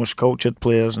the most cultured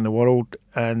players in the world,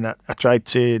 and I tried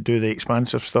to do the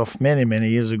expansive stuff many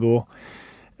years ago,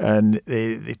 and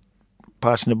they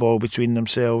passing the ball between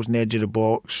themselves in the edge of the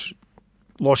box,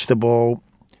 lost the ball,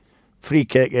 free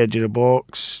kick edge of the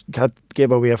box,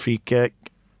 gave away a free kick.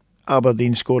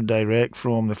 Aberdeen scored direct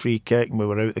from the free kick and we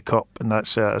were out the cup, and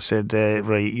that's it. I said,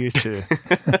 right, you two.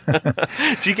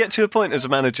 Do you get to a point as a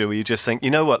manager where you just think, you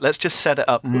know what, let's just set it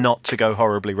up not to go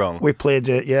horribly wrong? We played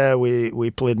it, yeah, we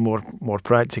played more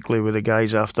practically with the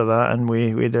guys after that, and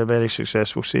we had a very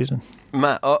successful season.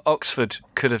 Matt, Oxford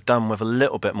could have done with a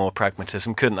little bit more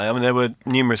pragmatism, couldn't they? I mean, there were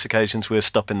numerous occasions we were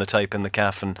stopping the tape in the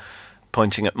CAF and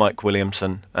pointing at Mike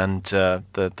Williamson and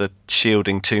the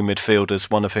shielding two midfielders,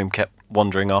 one of whom kept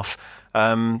wandering off.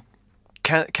 Can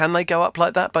they go up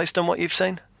like that based on what you've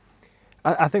seen?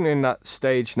 I think they're in that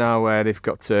stage now where they've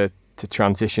got to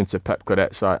transition to Pep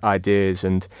Clodet's ideas,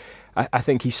 and I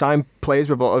think he signed players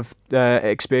with a lot of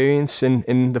experience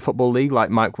in the Football League, like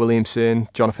Mike Williamson,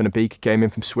 Jonathan Abika came in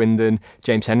from Swindon,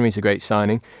 James Henry's a great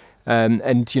signing. And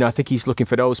I think he's looking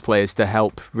for those players to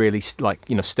help really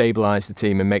stabilise the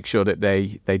team and make sure that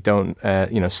they don't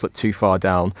slip too far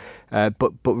down.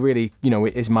 But really,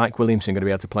 is Mike Williamson going to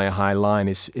be able to play a high line?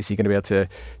 Is he going to be able to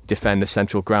defend the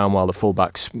central ground while the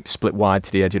fullbacks split wide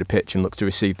to the edge of the pitch and look to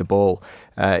receive the ball?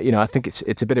 I think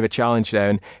it's a bit of a challenge there,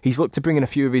 and he's looked to bring in a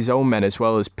few of his own men as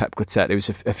well as Pep Clotet. There was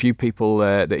a few people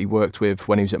that he worked with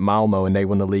when he was at Malmo, and they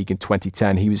won the league in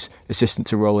 2010. He was assistant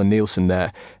to Roland Nielsen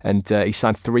there, and he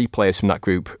signed 3 players from that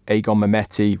group: Egon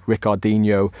Mehmeti,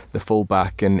 Ricardinho, the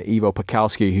fullback, and Ivo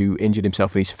Pekalski, who injured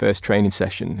himself in his first training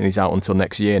session, and he's out until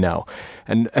next year now.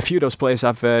 And a few of those players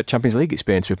have Champions League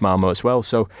experience with Malmo as well.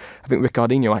 So I think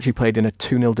Ricardinho actually played in a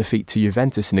 2-0 defeat to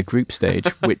Juventus in the group stage,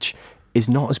 which is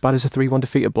not as bad as a 3-1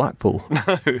 defeat at Blackpool.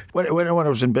 No. When I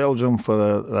was in Belgium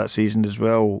for that season as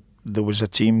well, there was a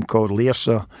team called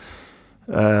Lierse,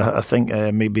 I think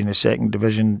maybe in the 2nd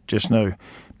division just now.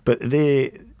 But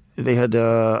they had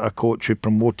a coach who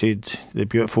promoted the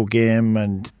beautiful game,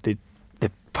 and they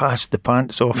passed the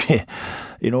pants off you,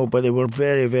 but they were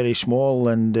very, very small,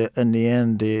 and in the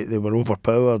end they were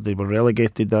overpowered. They were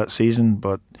relegated that season,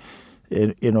 but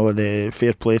the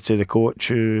fair play to the coach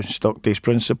who stuck to his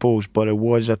principles, but it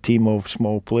was a team of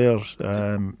small players.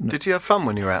 Did you have fun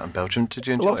when you were out in Belgium? Did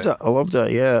you enjoy it? I loved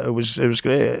it, yeah. It was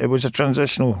great. It was a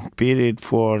transitional period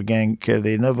for Genk.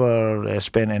 They never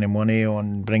spent any money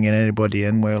on bringing anybody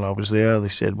in while I was there. They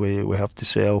said we have to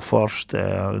sell first.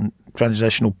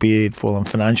 Transitional period for them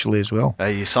financially as well.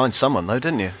 You signed someone though,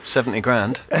 didn't you? 70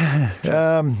 grand.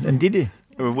 Ndidi.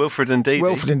 Wilfred Ndidi.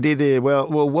 Wilfred Ndidi.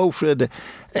 Well, Wilfred,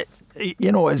 he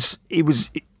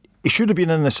should have been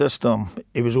in the system.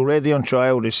 He was already on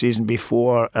trial the season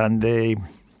before, and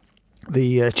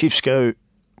the chief scout,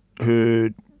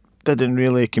 who didn't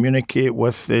really communicate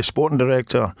with the sporting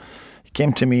director, he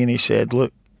came to me and he said,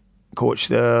 "Look, coach,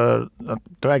 they're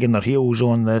dragging their heels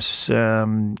on this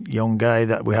young guy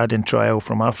that we had in trial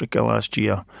from Africa last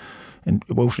year, and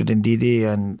Wilfred Ndidi,"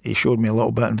 and he showed me a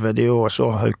little bit in video. I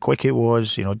saw how quick it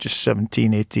was, just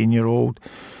 17, 18-year-old.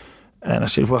 And I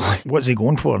said, "Well, what's he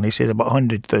going for?" And he said, "About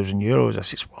 €100,000. I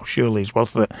said, "Well, surely he's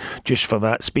worth it just for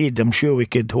that speed. I'm sure we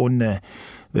could hone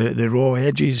the raw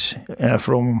edges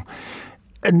from him."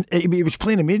 And he was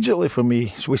playing immediately for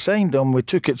me. So we signed him. We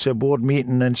took it to a board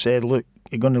meeting and said, "Look,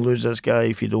 you're going to lose this guy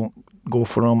if you don't go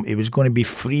for him." He was going to be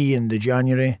free in the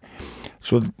January.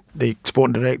 So the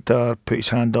sporting director put his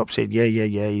hand up, said, yeah,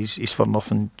 he's for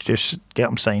nothing. Just get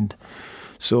him signed.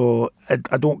 So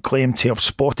I don't claim to have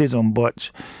spotted him, but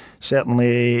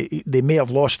certainly they may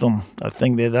have lost him. I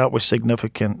think that was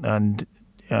significant. And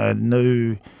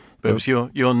now... But it was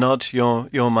your nod,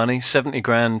 your money, 70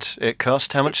 grand it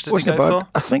cost. How much did he go for?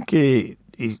 I think he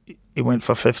went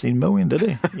for 15 million, did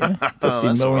he? Yeah,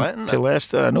 15 million right, to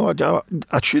Leicester. I know.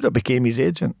 I should have became his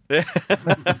agent.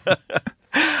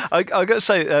 I got to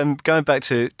say, going back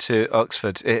to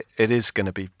Oxford, it is going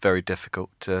to be very difficult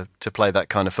to play that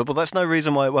kind of football. That's no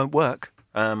reason why it won't work,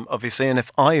 obviously. And if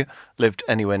I lived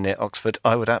anywhere near Oxford,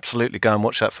 I would absolutely go and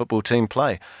watch that football team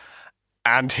play.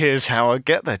 And here's how I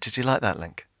get there. Did you like that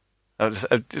link? It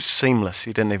was seamless.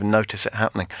 You didn't even notice it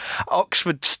happening.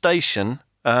 Oxford Station,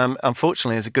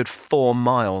 unfortunately, is a good 4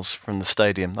 miles from the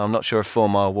stadium. I'm not sure a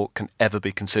 4-mile walk can ever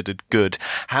be considered good.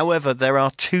 However, there are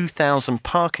 2,000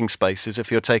 parking spaces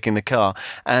if you're taking the car,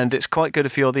 and it's quite good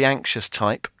if you're the anxious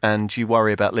type and you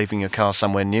worry about leaving your car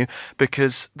somewhere new,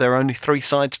 because there are only 3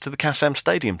 sides to the Kassam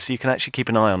Stadium, so you can actually keep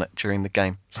an eye on it during the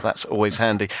game. So that's always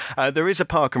handy. There is a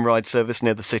park and ride service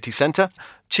near the city centre.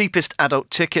 Cheapest adult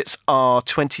tickets are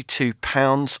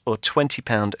 £22 or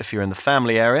 £20 if you're in the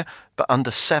family area, but under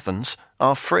 7s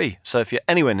are free. So if you're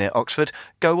anywhere near Oxford,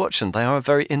 go watch them. They are a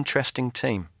very interesting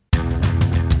team.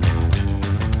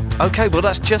 Okay, well,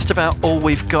 that's just about all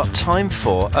we've got time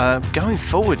for. Going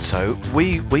forward, though,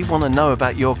 we want to know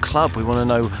about your club. We want to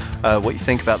know what you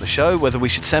think about the show, whether we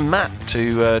should send Matt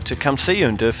to come see you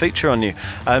and do a feature on you.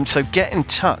 So get in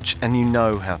touch, and you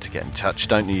know how to get in touch,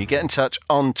 don't you? You get in touch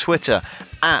on Twitter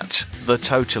at The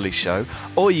Totally Show,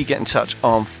 or you get in touch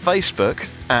on Facebook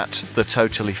at The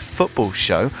Totally Football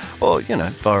Show, or,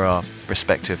 via our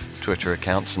respective Twitter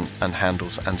accounts and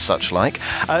handles and such like.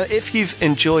 If you've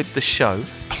enjoyed the show,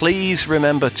 please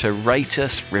remember to rate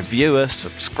us, review us,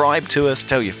 subscribe to us,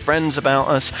 tell your friends about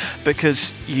us,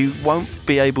 because you won't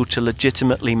be able to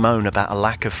legitimately moan about a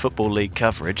lack of Football League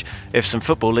coverage if some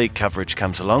Football League coverage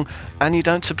comes along and you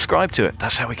don't subscribe to it.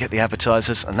 That's how we get the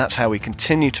advertisers, and that's how we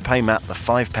continue to pay Matt the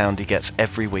 £5 he gets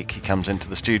every week he comes into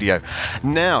the studio.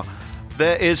 Now,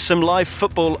 there is some live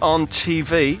football on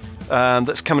TV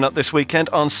that's coming up this weekend.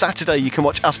 On Saturday, you can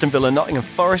watch Aston Villa Nottingham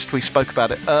Forest. We spoke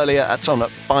about it earlier. That's on at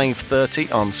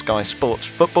 5:30 on Sky Sports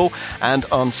Football. And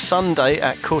on Sunday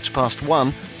at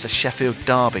 1:15, it's a Sheffield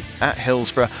derby at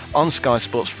Hillsborough on Sky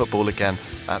Sports Football again.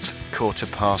 That's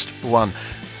 1:15.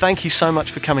 Thank you so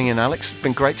much for coming in, Alex. It's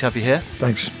been great to have you here.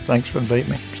 Thanks for inviting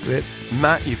me. It's great.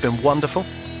 Matt, you've been wonderful.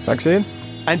 Thanks, Ian.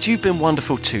 And you've been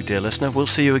wonderful too, dear listener. We'll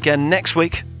see you again next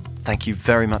week. Thank you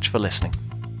very much for listening.